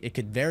today. It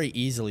could very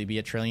easily be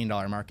a $1 trillion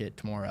market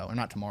tomorrow, or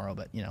not tomorrow,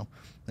 but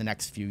the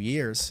next few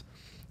years.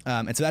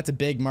 And so that's a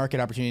big market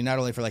opportunity, not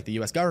only for like the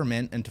U.S.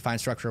 government and to find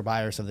structural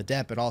buyers of the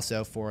debt, but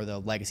also for the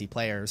legacy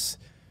players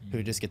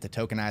who just get the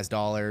tokenized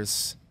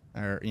dollars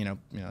or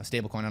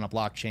stablecoin on a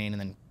blockchain and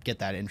then get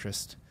that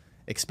interest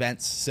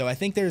expense. So I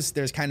think there's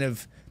kind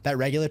of that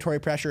regulatory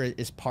pressure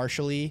is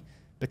partially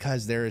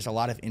because there's a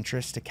lot of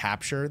interest to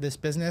capture this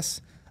business.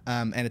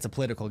 And it's a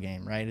political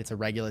game, right? It's a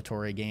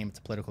regulatory game. It's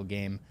a political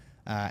game.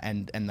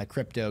 And the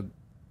crypto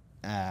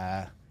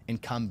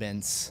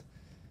incumbents,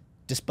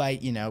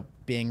 despite,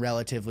 being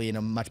relatively in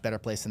a much better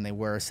place than they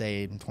were,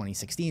 say, in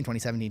 2016,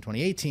 2017,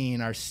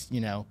 2018, are,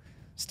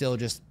 still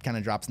just kind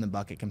of drops in the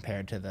bucket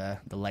compared to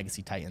the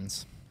legacy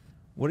titans.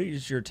 What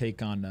is your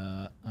take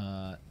on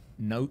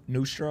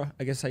Nostr,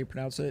 I guess how you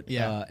pronounce it,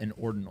 and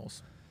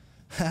Ordinals?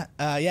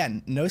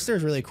 Nostr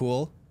is really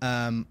cool.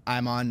 I'm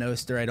on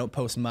Nostr. I don't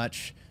post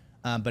much.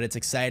 But it's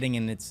exciting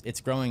and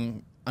it's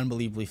growing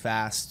unbelievably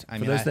fast. For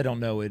those that don't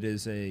know, it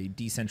is a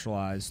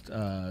decentralized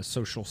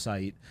social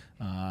site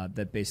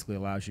that basically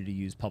allows you to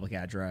use public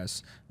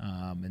address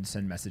and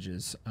send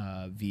messages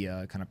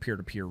via kind of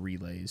peer-to-peer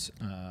relays,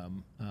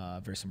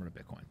 very similar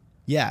to Bitcoin.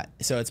 Yeah,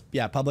 so it's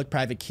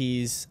public-private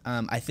keys.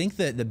 I think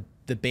that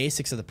the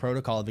basics of the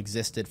protocol have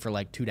existed for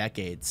like 2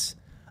 decades,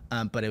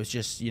 but it was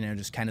just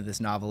kind of this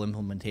novel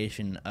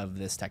implementation of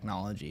this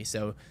technology.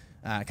 So.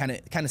 Kind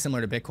of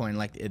similar to Bitcoin,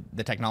 like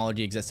the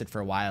technology existed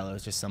for a while. It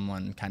was just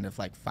someone kind of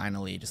like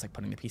finally just like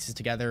putting the pieces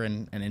together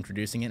and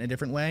introducing it in a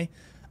different way.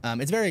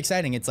 It's very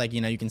exciting. It's like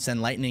you can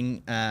send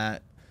lightning,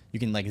 you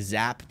can like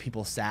zap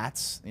people's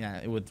sats.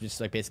 Yeah, it would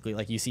just like basically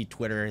like you see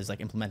Twitter is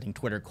like implementing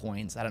Twitter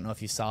coins. I don't know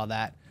if you saw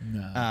that,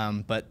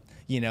 but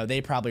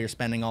they probably are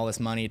spending all this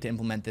money to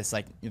implement this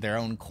like their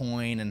own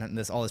coin and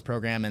all this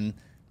program. And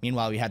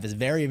meanwhile, we have this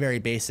very very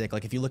basic,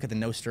 like if you look at the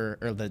Nostr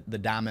or the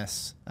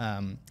Damus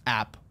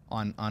app.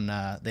 On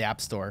the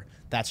App Store,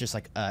 that's just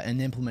like an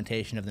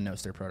implementation of the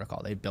Nostr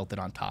protocol. They built it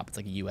on top. It's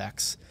like a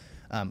UX.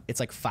 It's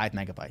like 5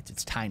 megabytes.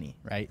 It's tiny,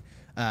 right?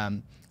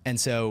 And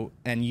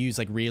use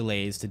like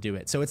relays to do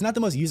it. So it's not the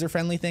most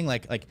user-friendly thing.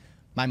 Like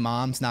my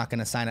mom's not going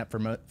to sign up for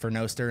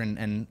Nostr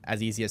and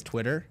as easy as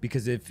Twitter.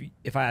 Because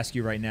if I ask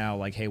you right now,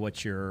 like, hey,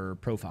 what's your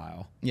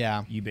profile?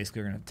 Yeah. You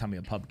basically are going to tell me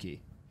a pub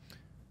key.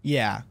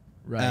 Yeah.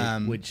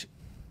 Right. Which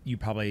you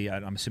probably,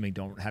 I'm assuming,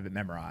 don't have it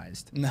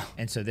memorized. No.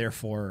 And so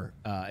therefore,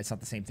 it's not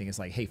the same thing as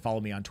like, hey, follow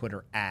me on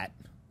Twitter at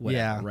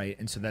whatever, right?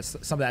 And so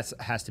some of that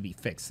has to be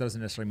fixed. That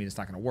doesn't necessarily mean it's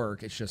not going to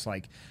work. It's just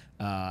like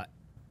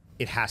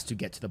it has to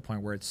get to the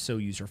point where it's so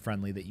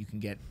user-friendly that you can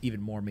get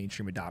even more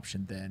mainstream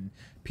adoption than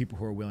people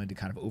who are willing to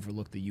kind of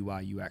overlook the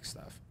UI, UX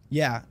stuff.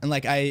 Yeah, and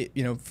like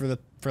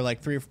for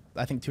like 2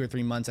 or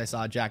 3 months, I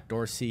saw Jack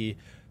Dorsey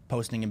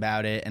posting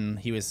about it, and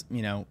he was,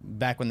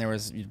 back when there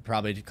was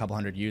probably a couple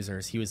hundred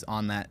users, he was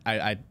on that.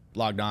 I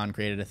logged on,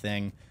 created a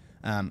thing,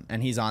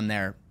 and he's on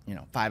there,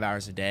 5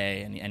 hours a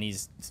day, and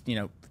he's,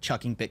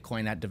 chucking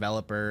Bitcoin at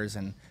developers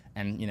and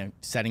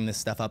setting this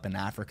stuff up in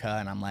Africa.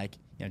 And I'm like,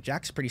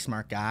 Jack's a pretty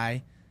smart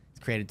guy. He's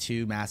created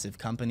 2 massive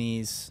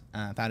companies,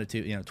 founded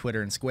 2,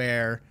 Twitter and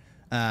Square,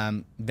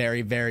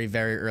 very, very,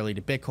 very early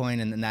to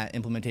Bitcoin, and then that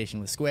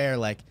implementation with Square,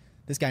 like,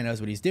 this guy knows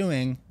what he's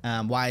doing.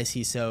 Why is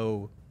he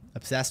so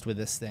obsessed with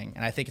this thing?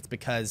 And I think it's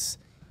because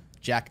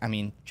Jack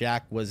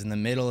was in the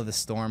middle of the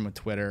storm with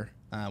Twitter,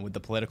 with the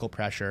political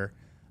pressure,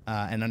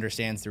 and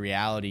understands the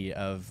reality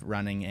of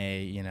running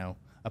a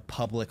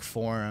public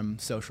forum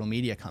social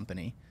media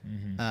company.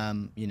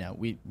 Mm-hmm.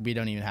 We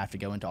don't even have to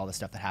go into all the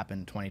stuff that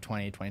happened in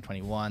 2020,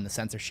 2021, the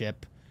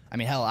censorship. I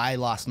mean, hell, I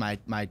lost my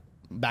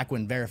back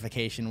when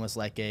verification was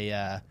like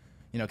a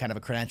kind of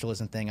a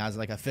credentialism thing. I was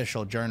like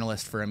official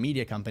journalist for a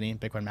media company.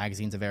 Bitcoin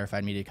Magazine's a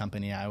verified media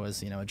company. I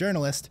was a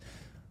journalist.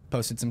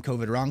 Posted some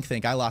COVID wrong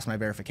thing. I lost my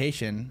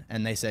verification,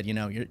 and they said,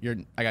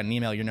 I got an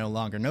email. You're no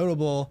longer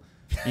notable,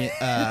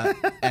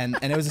 and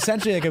it was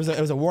essentially like it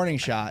was a warning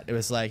shot. It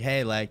was like,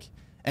 hey, like,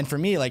 and for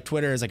me, like,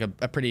 Twitter is like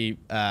a pretty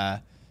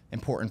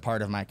important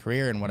part of my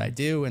career and what I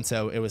do, and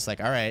so it was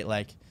like, all right,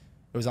 like,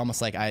 it was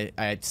almost like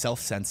I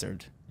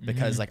self-censored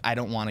because like I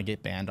don't want to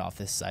get banned off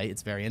this site.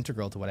 It's very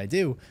integral to what I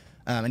do.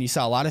 And you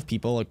saw a lot of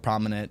people, like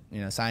prominent,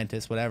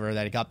 scientists, whatever,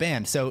 that it got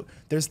banned. So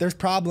there's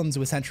problems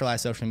with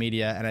centralized social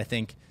media, and I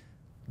think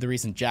the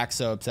reason Jack's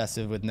so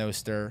obsessive with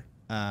Nostr,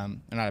 or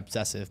not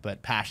obsessive,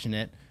 but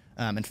passionate,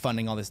 and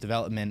funding all this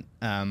development,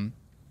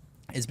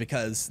 is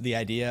because the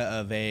idea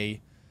of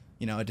a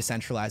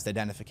decentralized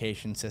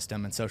identification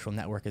system and social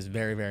network is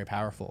very, very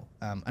powerful.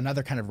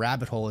 Another kind of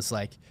rabbit hole is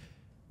like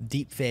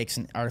deep fakes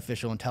and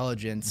artificial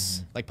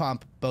intelligence. Like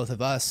Pomp, both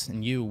of us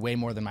and you, way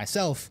more than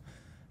myself,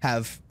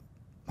 have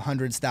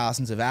hundreds,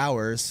 thousands of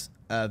hours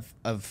of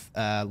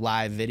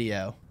live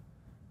video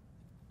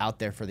out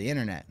there for the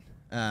internet.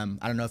 I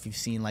don't know if you've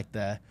seen like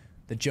the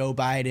Joe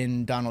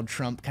Biden, Donald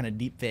Trump kind of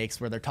deep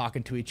fakes where they're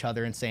talking to each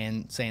other and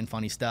saying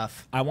funny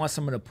stuff. I want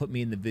someone to put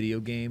me in the video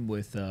game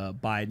with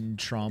Biden,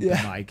 Trump,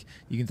 and like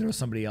you can throw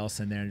somebody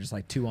else in there and just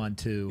like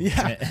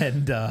 2-on-2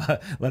 and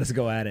let us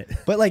go at it.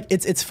 But like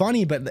it's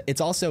funny, but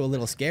it's also a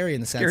little scary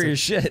in the sense Scary as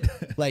shit.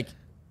 Like,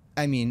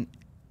 I mean,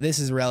 this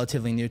is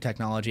relatively new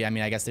technology. I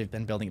mean, I guess they've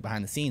been building it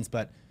behind the scenes,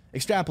 but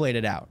extrapolate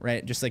it out,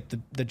 right? Just like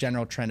the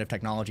general trend of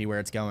technology, where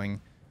it's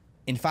going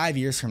in 5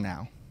 years from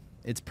now,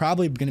 it's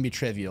probably going to be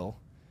trivial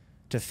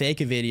to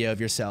fake a video of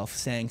yourself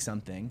saying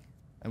something,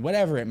 and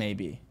whatever it may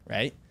be,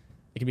 right?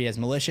 It could be as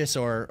malicious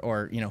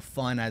or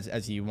fun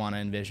as you want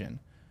to envision.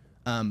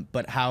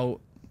 But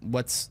how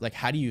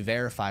do you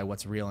verify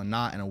what's real and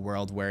not in a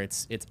world where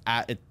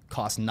it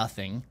costs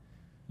nothing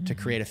to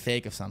create a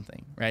fake of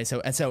something, right?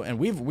 So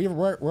we're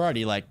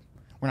already like,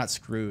 we're not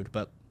screwed,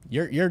 but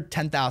your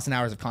 10,000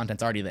 hours of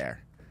content's already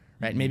there,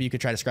 right? Maybe you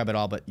could try to scrub it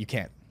all, but you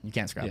can't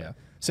scrub it.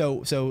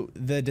 So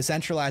the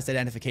decentralized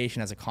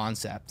identification as a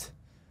concept,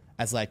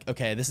 as like,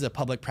 okay, this is a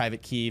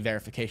public-private key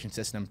verification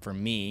system for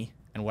me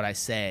and what I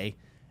say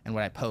and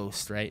what I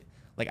post, right?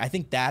 Like, I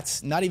think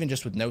that's not even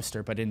just with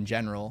Nostr, but in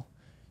general,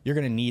 you're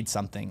going to need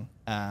something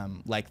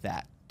like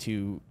that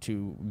to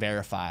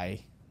verify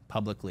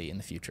publicly in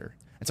the future.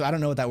 And so I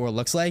don't know what that world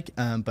looks like,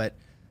 but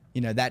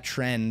that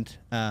trend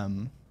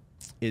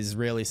is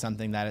really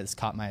something that has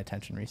caught my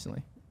attention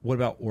recently. What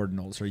about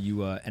Ordinals? Are you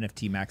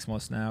NFT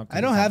maximalist now? I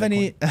don't have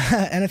any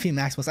NFT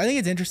maximalist. I think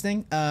it's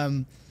interesting.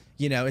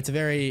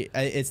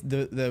 It's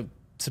the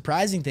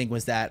surprising thing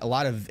was that a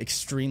lot of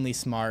extremely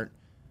smart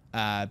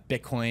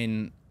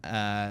Bitcoin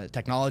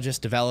technologists,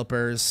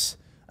 developers,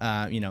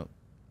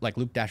 like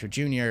Luke Dasher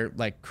Jr.,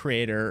 like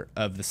creator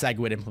of the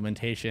SegWit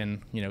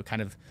implementation,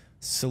 kind of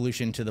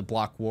solution to the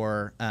block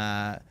war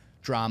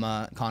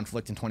drama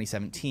conflict in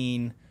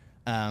 2017.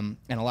 And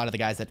a lot of the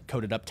guys that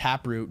coded up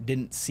Taproot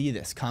didn't see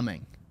this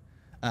coming.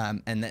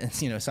 And then,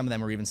 some of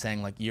them were even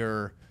saying like,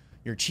 you're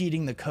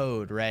cheating the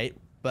code, right?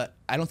 But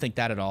I don't think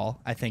that at all.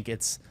 I think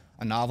it's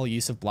a novel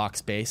use of block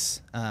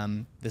space.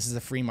 This is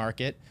a free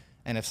market,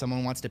 and if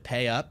someone wants to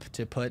pay up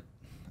to put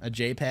a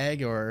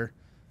JPEG or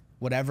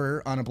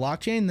whatever on a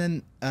blockchain,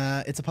 then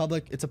it's a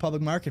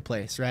public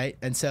marketplace, right?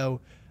 And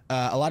so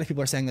a lot of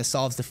people are saying this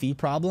solves the fee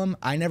problem.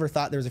 I never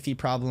thought there was a fee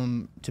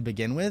problem to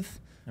begin with.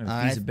 Fees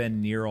have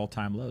been near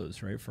all-time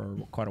lows, right, for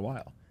quite a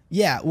while.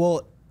 Yeah,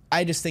 well,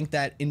 I just think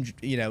that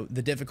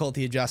the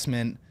difficulty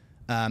adjustment.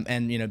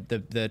 And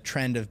the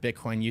trend of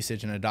Bitcoin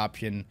usage and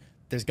adoption,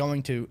 there's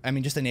going to,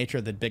 just the nature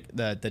of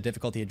the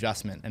difficulty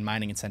adjustment and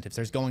mining incentives,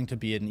 there's going to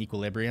be an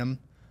equilibrium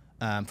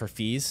for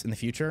fees in the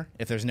future.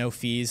 If there's no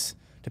fees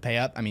to pay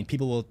up,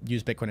 people will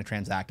use Bitcoin to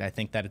transact. I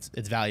think that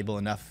it's valuable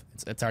enough.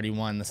 It's already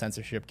won the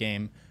censorship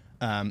game,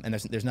 and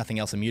there's nothing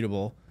else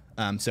immutable.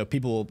 So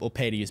people will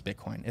pay to use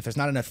Bitcoin. If there's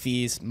not enough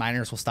fees,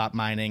 miners will stop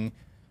mining.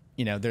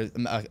 There's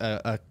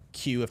a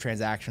queue of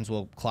transactions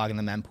will clog in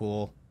the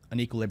mempool. An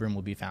equilibrium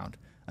will be found.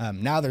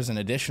 Now there's an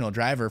additional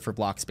driver for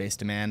block space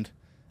demand,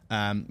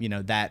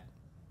 that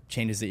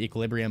changes the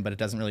equilibrium, but it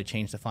doesn't really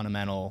change the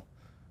fundamental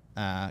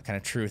kind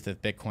of truth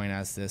of Bitcoin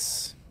as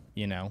this,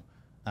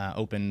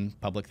 open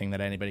public thing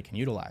that anybody can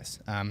utilize.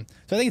 So I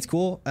think it's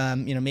cool.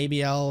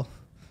 Maybe I'll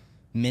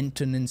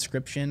mint an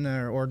inscription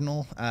or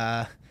ordinal,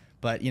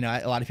 but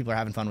a lot of people are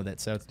having fun with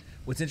it. So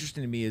what's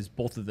interesting to me is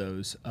both of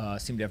those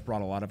seem to have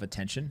brought a lot of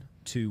attention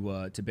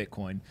to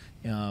Bitcoin.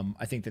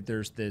 I think that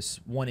there's this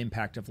one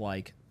impact of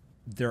like,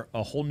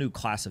 a whole new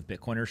class of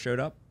Bitcoiners showed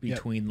up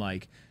between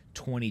like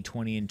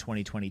 2020 and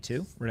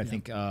 2022, right? I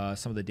think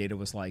some of the data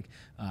was like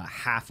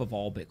half of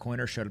all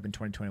Bitcoiners showed up in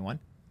 2021,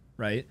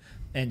 right?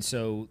 And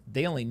so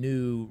they only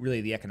knew really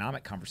the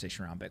economic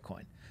conversation around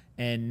Bitcoin.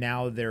 And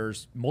now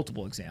there's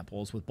multiple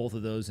examples with both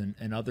of those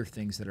and other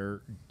things that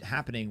are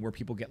happening where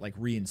people get like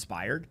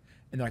re-inspired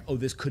and they're like, oh,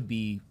 this could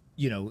be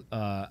kind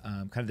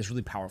of this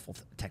really powerful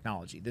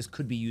technology. This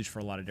could be used for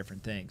a lot of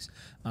different things.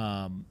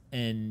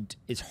 And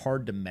it's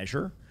hard to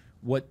measure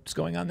what's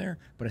going on there,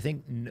 but I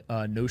think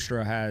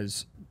Nostr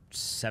has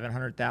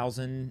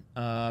 700,000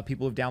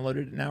 people have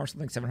downloaded it now, or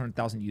something.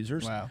 700,000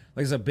 users. Wow.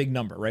 Like, it's a big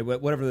number, right?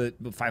 Whatever the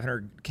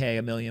 500K,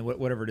 a million,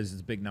 whatever it is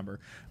a big number.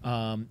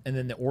 And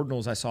then the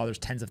ordinals I saw, there's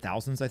tens of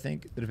thousands, I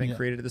think, that have been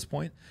created at this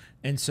point.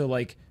 And so,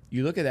 like,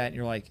 you look at that and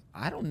you're like,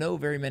 I don't know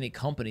very many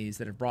companies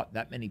that have brought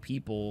that many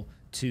people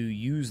to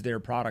use their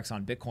products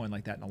on Bitcoin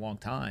like that in a long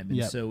time.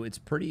 And so it's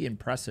pretty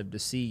impressive to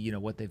see, you know,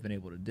 what they've been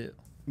able to do.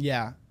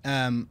 Yeah,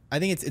 I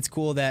think it's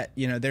cool that,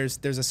 you know, there's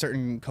a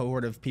certain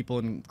cohort of people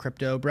in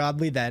crypto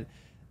broadly that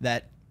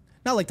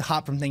not like to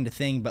hop from thing to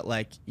thing, but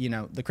like, you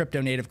know, the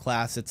crypto native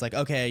class. It's like,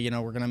 okay, you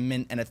know, we're gonna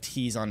mint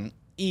NFTs on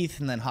ETH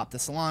and then hop to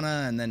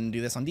Solana and then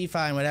do this on DeFi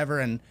and whatever.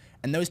 And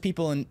those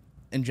people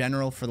in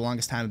general for the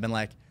longest time have been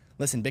like,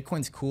 listen,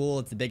 Bitcoin's cool.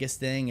 It's the biggest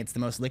thing. It's the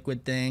most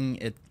liquid thing.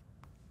 It,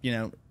 you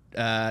know,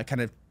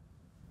 kind of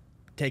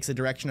takes the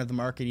direction of the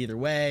market either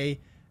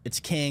way. It's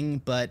king,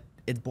 but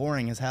it's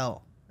boring as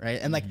hell. Right.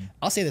 And like,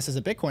 I'll say this as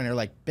a Bitcoiner,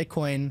 like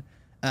Bitcoin,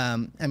 I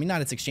mean, not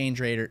its exchange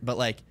rate, but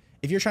like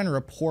if you're trying to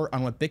report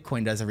on what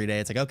Bitcoin does every day,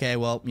 it's like, okay,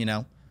 well, you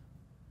know,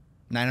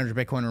 900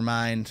 Bitcoin were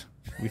mined.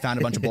 We found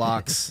a bunch of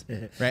blocks,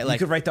 right?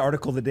 Like, you could write the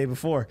article the day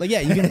before. Like,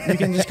 yeah, you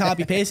can just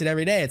copy paste it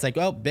every day. It's like,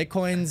 oh,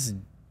 Bitcoin's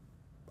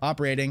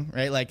operating,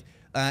 right? Like,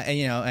 and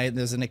you know,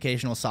 there's an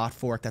occasional soft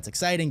fork that's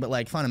exciting, but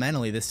like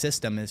fundamentally, this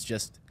system is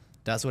just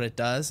does what it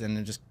does and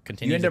it just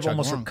continues. You end to up chug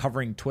almost along.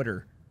 covering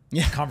Twitter.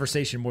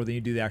 Conversation more than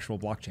you do the actual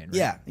blockchain,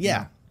 right?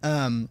 Yeah.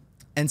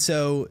 And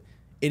so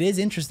it is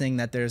interesting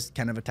that there's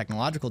kind of a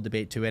technological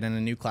debate to it and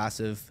a new class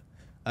of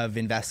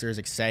investors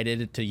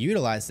excited to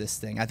utilize this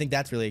thing. I think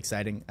that's really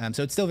exciting.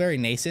 So it's still very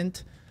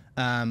nascent.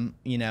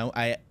 You know,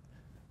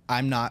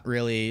 I'm not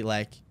really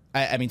like,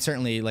 I mean,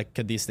 certainly like,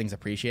 could these things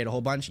appreciate a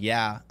whole bunch?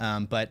 Yeah.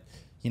 But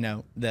you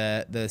know,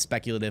 the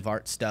speculative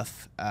art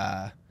stuff,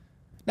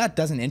 that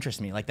doesn't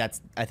interest me. Like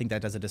I think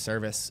that does a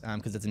disservice,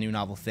 cause it's a new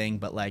novel thing,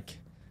 but like,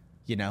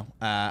 you know,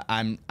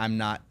 I'm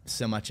not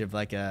so much of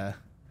like a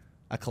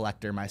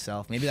collector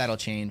myself. Maybe that'll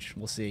change.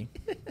 We'll see.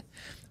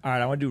 All right,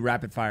 I want to do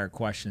rapid fire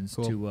questions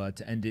Cool.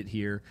 to end it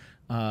here.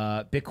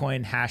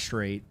 Bitcoin hash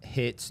rate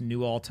hits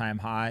new all-time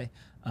high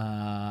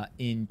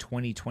in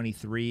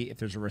 2023 if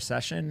there's a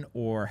recession,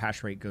 or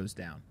hash rate goes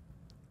down?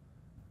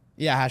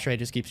 Yeah, hash rate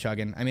just keeps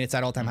chugging. I mean, it's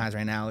at all-time highs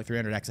right now, like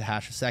 300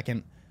 exahash a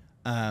second.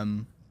 I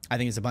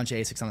think there's a bunch of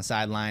ASICs on the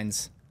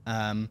sidelines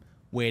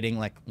waiting.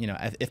 Like, you know,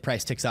 if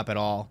price ticks up at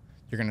all,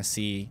 you're going to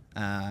see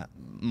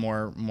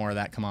more of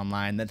that come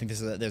online. I think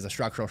there's a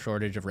structural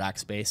shortage of rack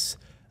space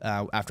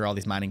after all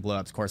these mining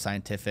blowups. Core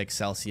Scientific,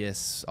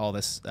 Celsius, all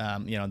this,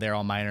 you know, they're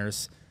all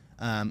miners.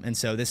 And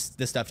so this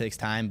stuff takes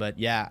time. But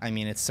yeah, I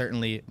mean, it's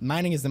certainly,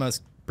 mining is the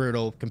most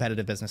brutal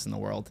competitive business in the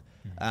world.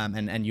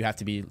 And you have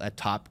to be a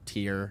top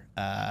tier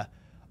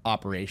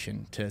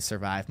operation to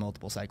survive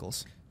multiple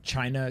cycles.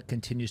 China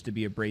continues to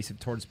be abrasive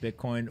towards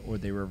Bitcoin, or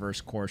they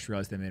reverse course,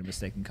 realize they made a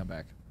mistake and come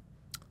back?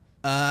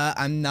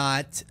 I'm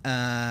not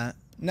a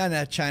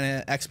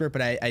China expert,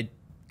 but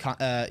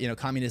you know,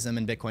 communism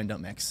and Bitcoin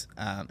don't mix.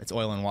 It's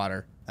oil and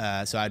water.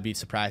 So I'd be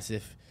surprised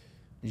if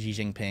Xi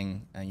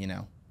Jinping, you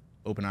know,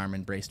 open arm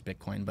embraced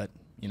Bitcoin, but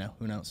you know,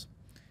 who knows?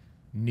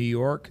 New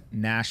York,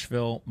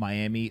 Nashville,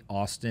 Miami,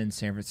 Austin,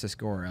 San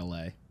Francisco, or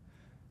LA?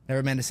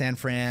 Never been to San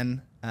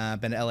Fran.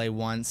 Been to LA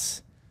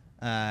once.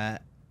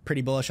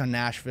 Pretty bullish on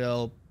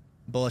Nashville,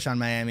 bullish on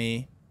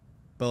Miami,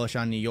 bullish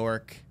on New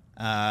York.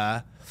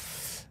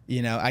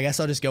 You know, I guess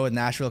I'll just go with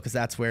Nashville because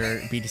that's where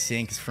BTC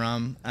Inc. is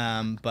from.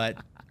 But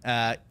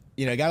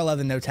you know, gotta love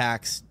the no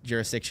tax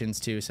jurisdictions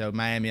too. So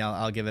Miami,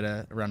 I'll give it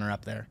a runner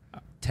up there.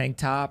 Tank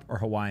top or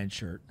Hawaiian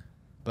shirt?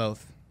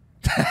 Both.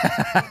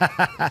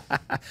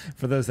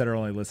 For those that are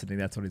only listening,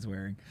 that's what he's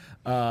wearing.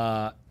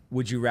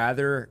 Would you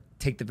rather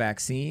take the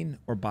vaccine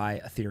or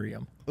buy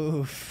Ethereum?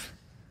 Oof.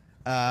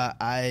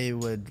 I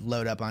would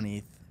load up on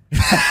ETH.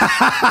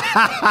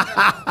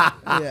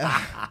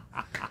 Yeah.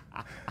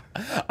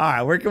 All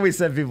right, where can we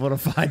send people to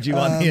find you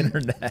on the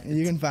internet?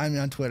 You can find me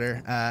on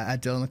Twitter at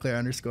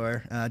DylanLeClair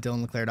 _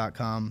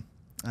 DylanLeClair.com.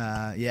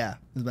 Yeah,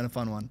 it's been a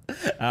fun one. All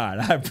right,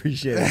 I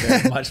appreciate it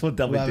very much. We'll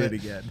definitely do it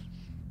again.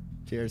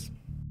 Cheers.